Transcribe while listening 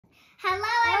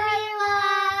Hello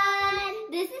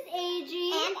everyone! This is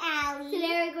Adrie and Allie.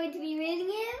 Today we're going to be reading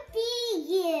Be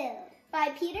You by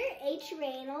Peter H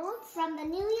Reynolds, from the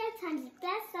New York Times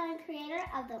best-selling creator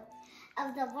of the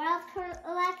World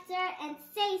Collector and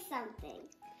Say Something.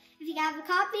 If you have a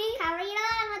copy, come read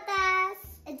along with us.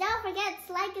 And don't forget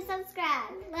to like and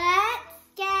subscribe. Let's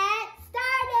get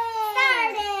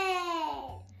started!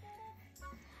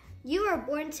 You were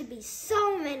born to be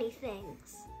so many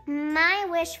things. My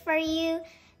wish for you,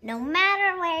 no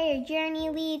matter where your journey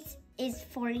leads, is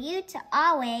for you to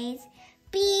always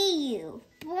be you,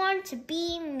 born to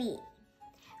be me.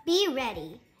 Be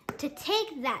ready to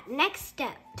take that next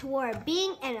step toward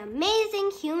being an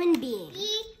amazing human being.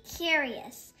 Be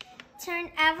curious. Turn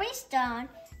every stone,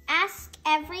 ask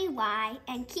every why,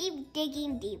 and keep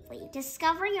digging deeply.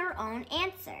 Discover your own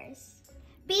answers.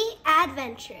 Be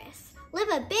adventurous. Live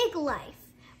a big life.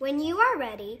 When you are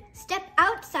ready, step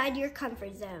outside your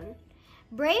comfort zone.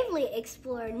 Bravely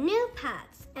explore new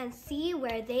paths and see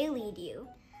where they lead you.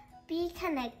 Be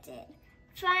connected.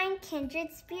 Find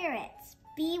kindred spirits.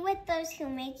 Be with those who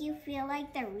make you feel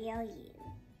like the real you.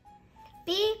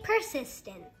 Be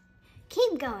persistent.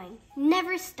 Keep going,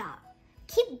 never stop.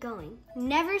 Keep going,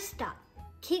 never stop.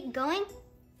 Keep going,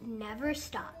 never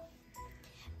stop.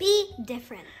 Be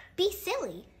different. Be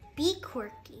silly. Be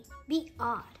quirky. Be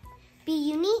odd. Be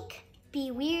unique, be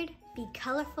weird, be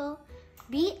colorful,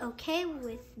 be okay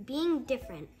with being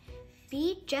different.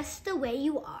 Be just the way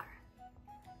you are.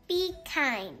 Be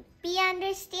kind, be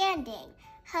understanding.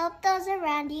 Help those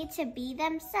around you to be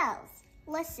themselves.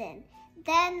 Listen,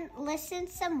 then listen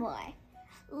some more.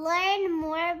 Learn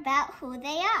more about who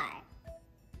they are.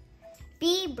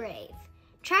 Be brave.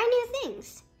 Try new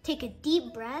things. Take a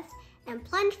deep breath and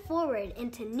plunge forward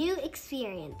into new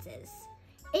experiences.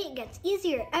 It gets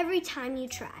easier every time you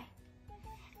try.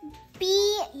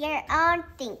 Be your own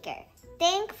thinker.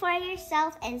 Think for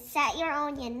yourself and set your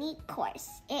own unique course.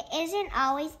 It isn't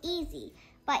always easy,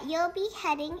 but you'll be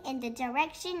heading in the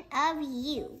direction of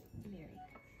you.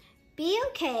 Be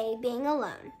okay being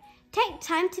alone. Take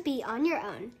time to be on your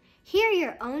own. Hear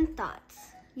your own thoughts,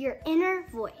 your inner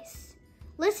voice.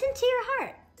 Listen to your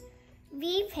heart.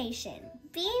 Be patient.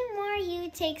 Being more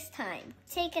you takes time.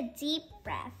 Take a deep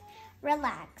breath.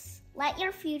 Relax. Let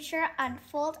your future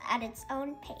unfold at its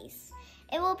own pace.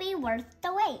 It will be worth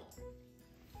the wait.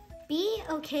 Be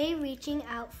okay reaching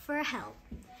out for help.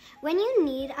 When you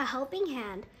need a helping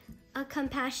hand, a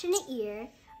compassionate ear,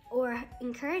 or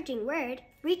encouraging word,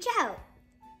 reach out.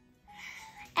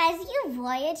 As you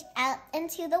voyage out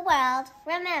into the world,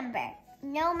 remember,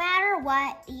 no matter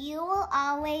what, you will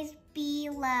always be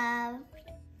loved.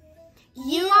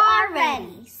 You are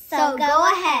ready, so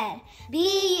go ahead.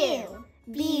 Be you.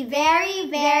 Be very,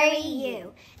 very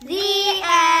you. The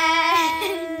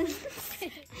end.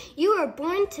 You were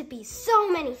born to be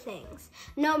so many things.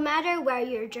 No matter where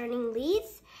your journey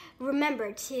leads,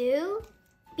 remember to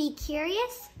be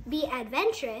curious, be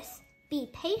adventurous, be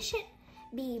patient,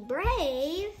 be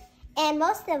brave, and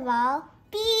most of all,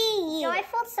 be you.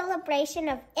 Joyful celebration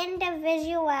of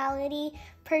individuality,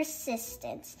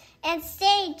 persistence, and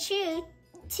stay true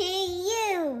to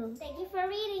you. Thank you for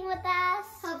reading with us.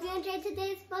 Hope you enjoyed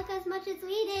today's book as much as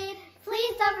we did.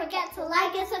 Please don't forget to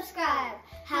like and subscribe.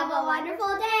 Have a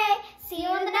wonderful day. See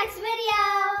you in the next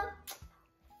video.